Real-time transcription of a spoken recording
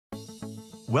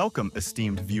Welcome,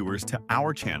 esteemed viewers, to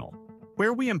our channel,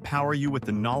 where we empower you with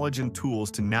the knowledge and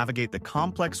tools to navigate the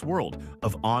complex world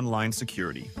of online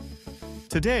security.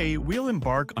 Today, we'll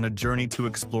embark on a journey to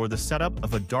explore the setup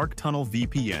of a Dark Tunnel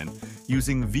VPN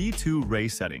using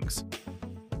V2ray settings.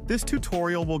 This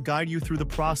tutorial will guide you through the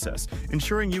process,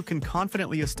 ensuring you can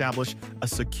confidently establish a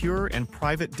secure and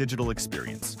private digital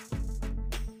experience.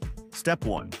 Step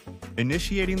 1.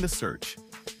 Initiating the search.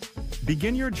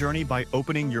 Begin your journey by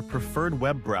opening your preferred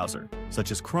web browser, such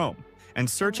as Chrome, and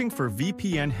searching for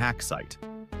VPN hack site.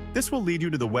 This will lead you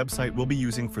to the website we'll be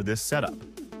using for this setup.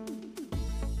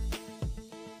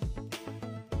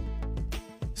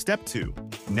 Step 2.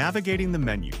 Navigating the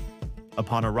menu.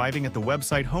 Upon arriving at the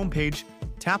website homepage,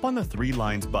 tap on the 3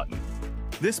 lines button.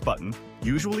 This button,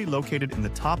 usually located in the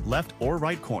top left or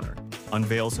right corner,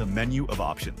 unveils a menu of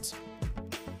options.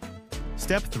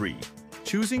 Step 3.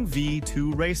 Choosing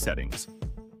V2ray settings.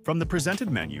 From the presented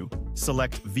menu,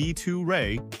 select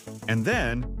V2ray and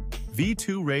then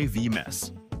V2ray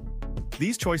vMess.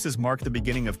 These choices mark the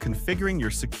beginning of configuring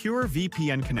your secure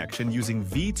VPN connection using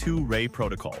V2ray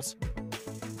protocols.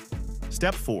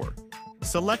 Step 4.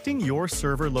 Selecting your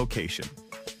server location.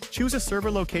 Choose a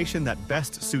server location that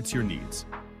best suits your needs.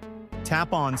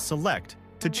 Tap on Select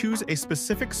to choose a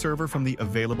specific server from the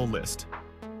available list.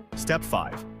 Step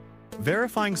 5.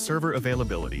 Verifying server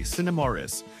availability,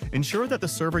 Cinemaris. Ensure that the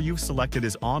server you've selected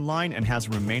is online and has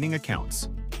remaining accounts.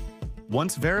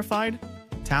 Once verified,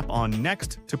 tap on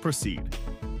Next to proceed.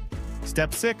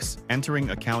 Step 6.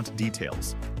 Entering account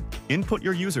details. Input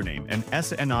your username and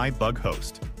SNI bug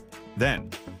host. Then,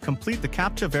 complete the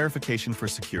CAPTCHA verification for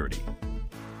security.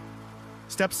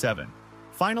 Step 7.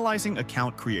 Finalizing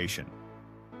account creation.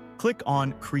 Click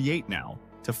on Create Now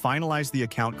to finalize the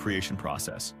account creation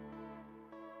process.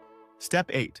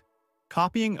 Step 8.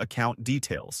 Copying account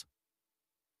details.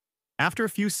 After a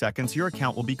few seconds, your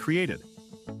account will be created.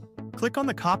 Click on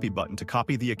the Copy button to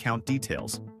copy the account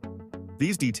details.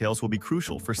 These details will be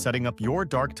crucial for setting up your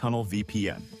Dark Tunnel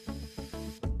VPN.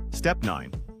 Step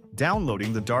 9.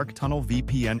 Downloading the Dark Tunnel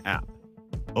VPN app.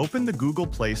 Open the Google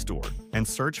Play Store and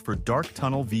search for Dark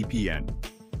Tunnel VPN.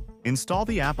 Install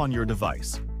the app on your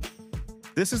device.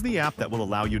 This is the app that will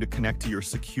allow you to connect to your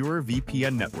secure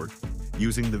VPN network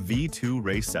using the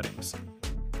V2ray settings.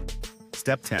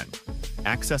 Step 10.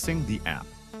 Accessing the app.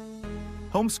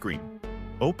 Home screen.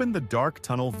 Open the Dark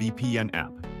Tunnel VPN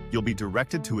app. You'll be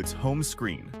directed to its home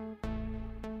screen.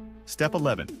 Step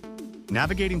 11.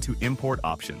 Navigating to import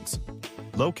options.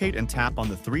 Locate and tap on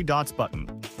the 3 dots button,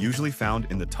 usually found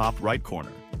in the top right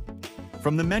corner.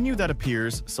 From the menu that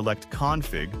appears, select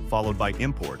Config followed by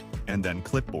Import and then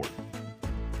Clipboard.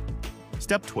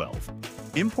 Step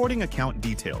 12. Importing account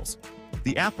details.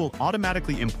 The app will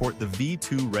automatically import the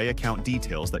V2ray account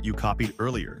details that you copied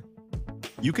earlier.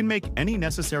 You can make any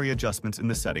necessary adjustments in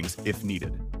the settings if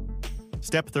needed.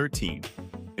 Step 13.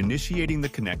 Initiating the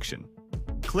connection.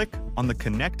 Click on the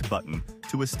Connect button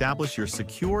to establish your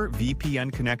secure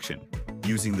VPN connection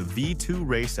using the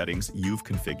V2ray settings you've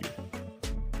configured.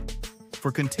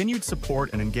 For continued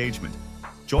support and engagement,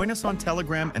 join us on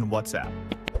Telegram and WhatsApp.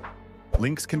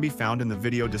 Links can be found in the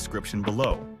video description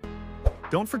below.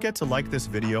 Don't forget to like this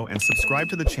video and subscribe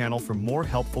to the channel for more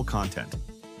helpful content.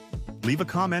 Leave a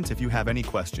comment if you have any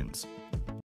questions.